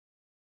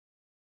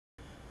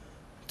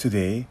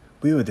Today,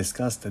 we will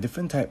discuss the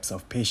different types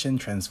of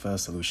patient transfer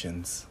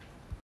solutions.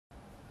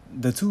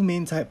 The two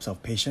main types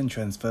of patient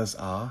transfers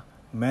are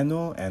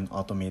manual and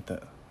automated.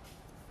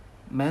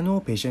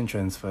 Manual patient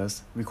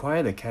transfers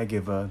require the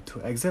caregiver to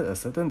exert a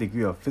certain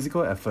degree of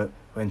physical effort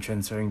when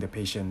transferring the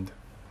patient.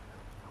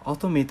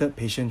 Automated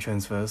patient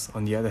transfers,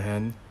 on the other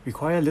hand,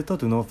 require little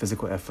to no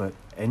physical effort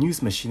and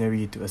use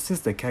machinery to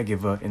assist the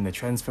caregiver in the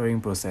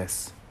transferring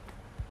process.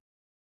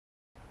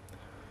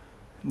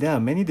 There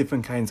are many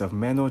different kinds of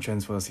manual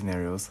transfer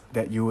scenarios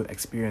that you would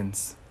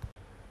experience.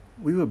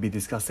 We will be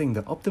discussing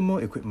the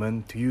optimal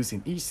equipment to use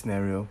in each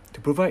scenario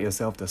to provide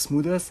yourself the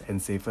smoothest and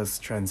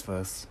safest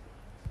transfers.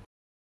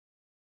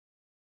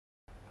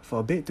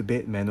 For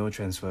bed-to-bed manual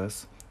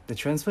transfers, the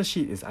transfer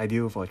sheet is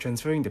ideal for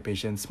transferring the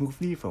patient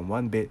smoothly from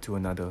one bed to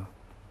another.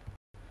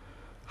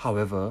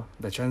 However,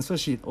 the transfer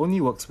sheet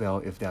only works well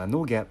if there are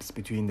no gaps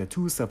between the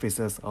two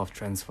surfaces of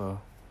transfer.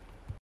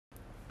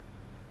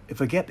 If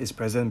a gap is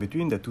present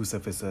between the two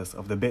surfaces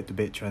of the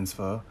bed-to-bed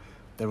transfer,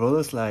 the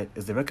roller slide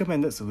is the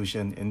recommended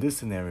solution in this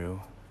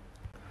scenario.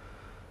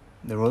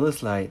 The roller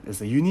slide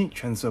is a unique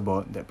transfer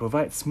board that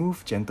provides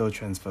smooth, gentle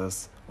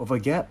transfers over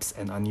gaps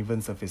and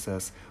uneven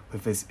surfaces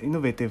with its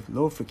innovative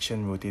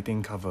low-friction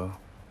rotating cover.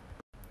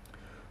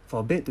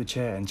 For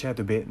bed-to-chair and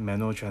chair-to-bed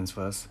manual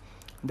transfers,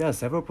 there are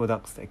several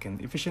products that can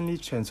efficiently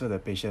transfer the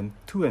patient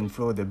to and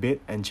fro the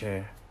bed and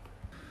chair.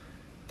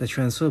 The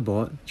transfer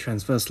board,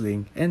 transfer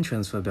sling, and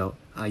transfer belt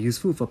are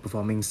useful for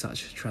performing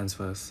such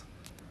transfers.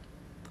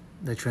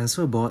 The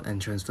transfer board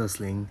and transfer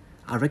sling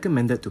are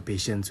recommended to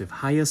patients with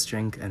higher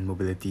strength and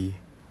mobility.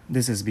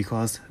 This is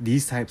because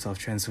these types of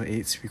transfer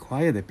aids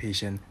require the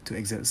patient to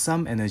exert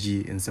some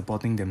energy in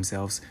supporting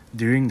themselves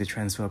during the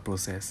transfer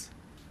process.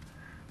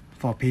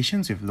 For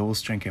patients with low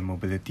strength and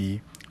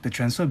mobility, the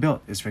transfer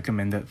belt is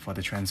recommended for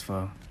the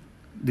transfer.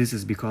 This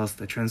is because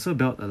the transfer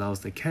belt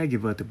allows the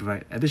caregiver to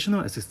provide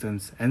additional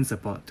assistance and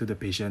support to the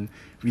patient,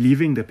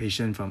 relieving the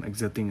patient from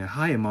exerting a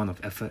high amount of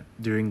effort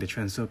during the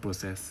transfer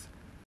process.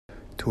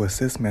 To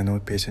assist manual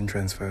patient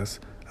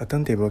transfers, a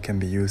turntable can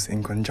be used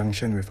in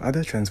conjunction with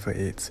other transfer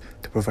aids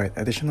to provide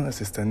additional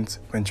assistance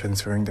when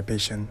transferring the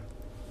patient.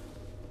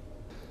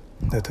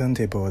 The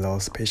turntable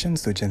allows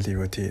patients to gently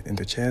rotate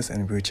into chairs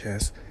and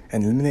wheelchairs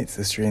and eliminates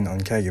the strain on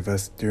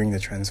caregivers during the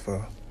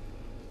transfer.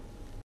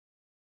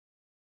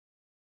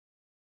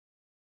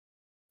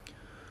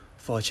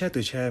 For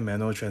chair-to-chair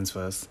manual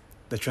transfers,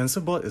 the transfer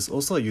board is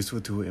also a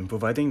useful tool in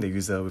providing the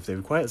user with the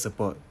required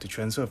support to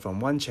transfer from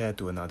one chair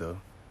to another.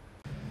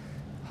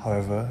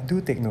 However,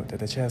 do take note that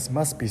the chairs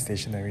must be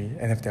stationary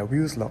and have their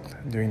wheels locked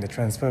during the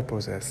transfer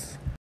process.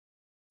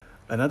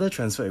 Another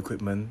transfer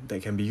equipment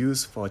that can be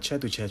used for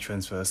chair-to-chair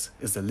transfers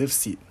is the lift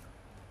seat.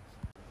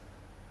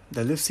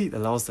 The lift seat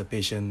allows the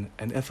patient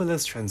an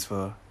effortless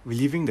transfer,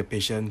 relieving the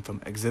patient from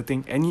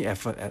exerting any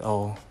effort at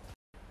all.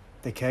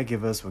 The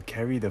caregivers will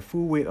carry the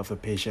full weight of the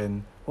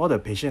patient, while the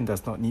patient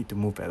does not need to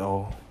move at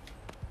all.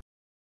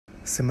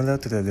 Similar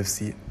to the lift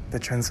seat, the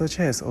transfer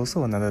chair is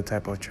also another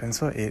type of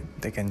transfer aid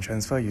that can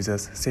transfer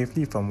users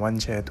safely from one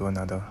chair to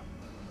another.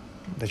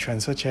 The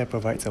transfer chair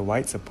provides a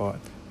wide support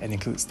and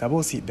includes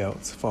double seat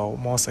belts for a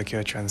more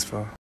secure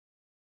transfer.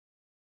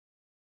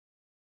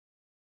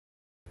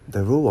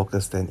 The roll walker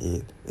stand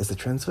aid is a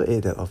transfer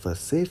aid that offers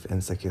safe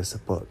and secure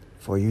support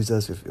for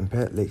users with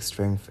impaired leg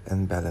strength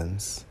and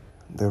balance.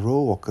 The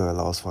roll walker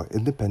allows for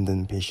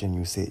independent patient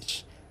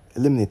usage,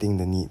 eliminating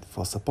the need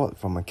for support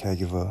from a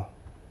caregiver.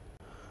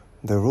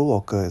 The roll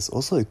walker is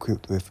also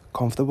equipped with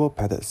comfortable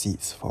padded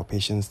seats for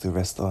patients to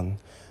rest on,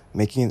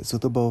 making it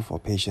suitable for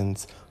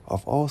patients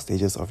of all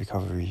stages of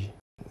recovery.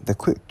 The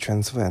quick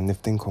transfer and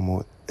lifting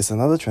commode is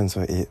another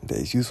transfer aid that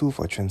is useful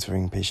for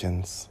transferring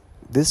patients.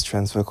 This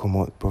transfer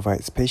commode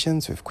provides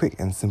patients with quick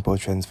and simple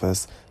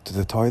transfers to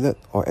the toilet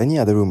or any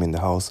other room in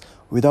the house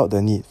without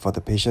the need for the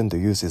patient to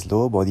use his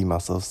lower body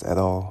muscles at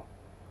all.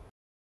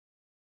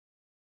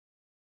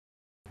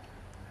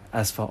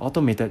 As for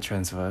automated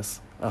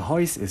transfers, a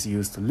hoist is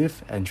used to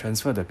lift and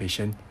transfer the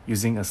patient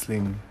using a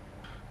sling.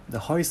 The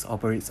hoist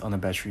operates on a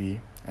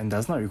battery and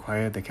does not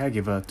require the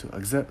caregiver to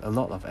exert a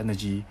lot of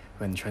energy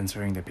when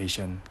transferring the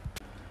patient.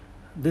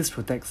 This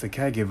protects the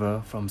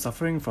caregiver from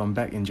suffering from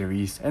back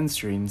injuries and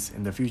strains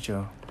in the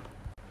future.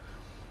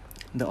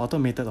 The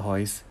automated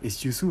hoist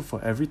is useful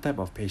for every type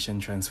of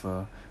patient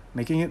transfer,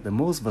 making it the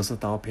most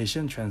versatile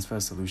patient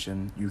transfer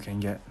solution you can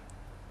get.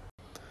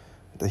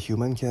 The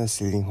Homecare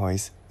ceiling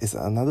hoist is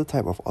another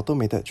type of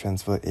automated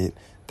transfer aid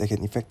that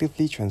can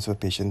effectively transfer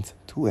patients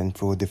to and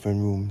fro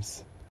different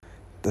rooms.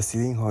 The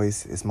ceiling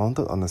hoist is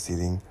mounted on the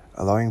ceiling,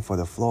 allowing for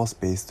the floor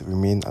space to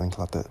remain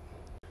uncluttered.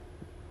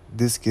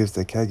 This gives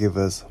the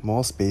caregivers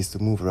more space to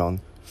move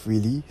around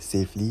freely,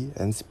 safely,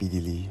 and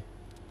speedily.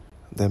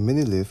 The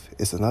mini lift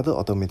is another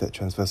automated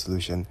transfer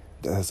solution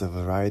that has a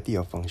variety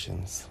of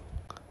functions.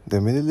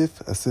 The mini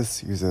lift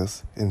assists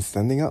users in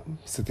standing up,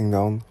 sitting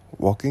down,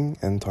 walking,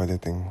 and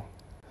toileting.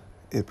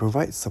 It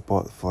provides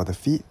support for the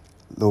feet,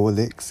 lower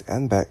legs,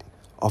 and back,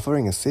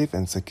 offering a safe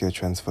and secure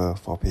transfer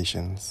for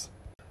patients.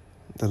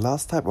 The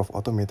last type of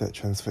automated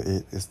transfer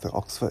aid is the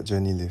Oxford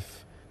Journey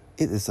Lift.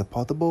 It is a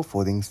portable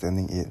folding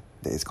standing aid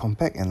that is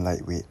compact and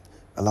lightweight,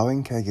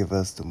 allowing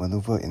caregivers to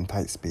maneuver in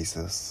tight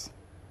spaces.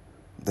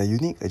 The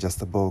unique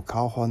adjustable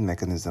cow horn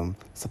mechanism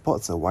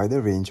supports a wider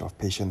range of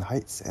patient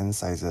heights and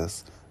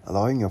sizes,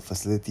 allowing your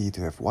facility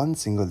to have one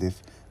single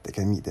lift that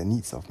can meet the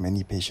needs of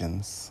many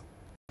patients.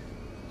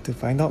 To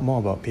find out more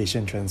about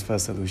patient transfer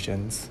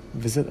solutions,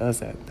 visit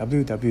us at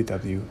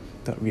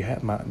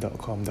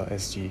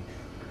www.rehabmart.com.sg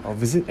or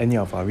visit any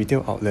of our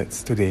retail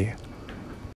outlets today.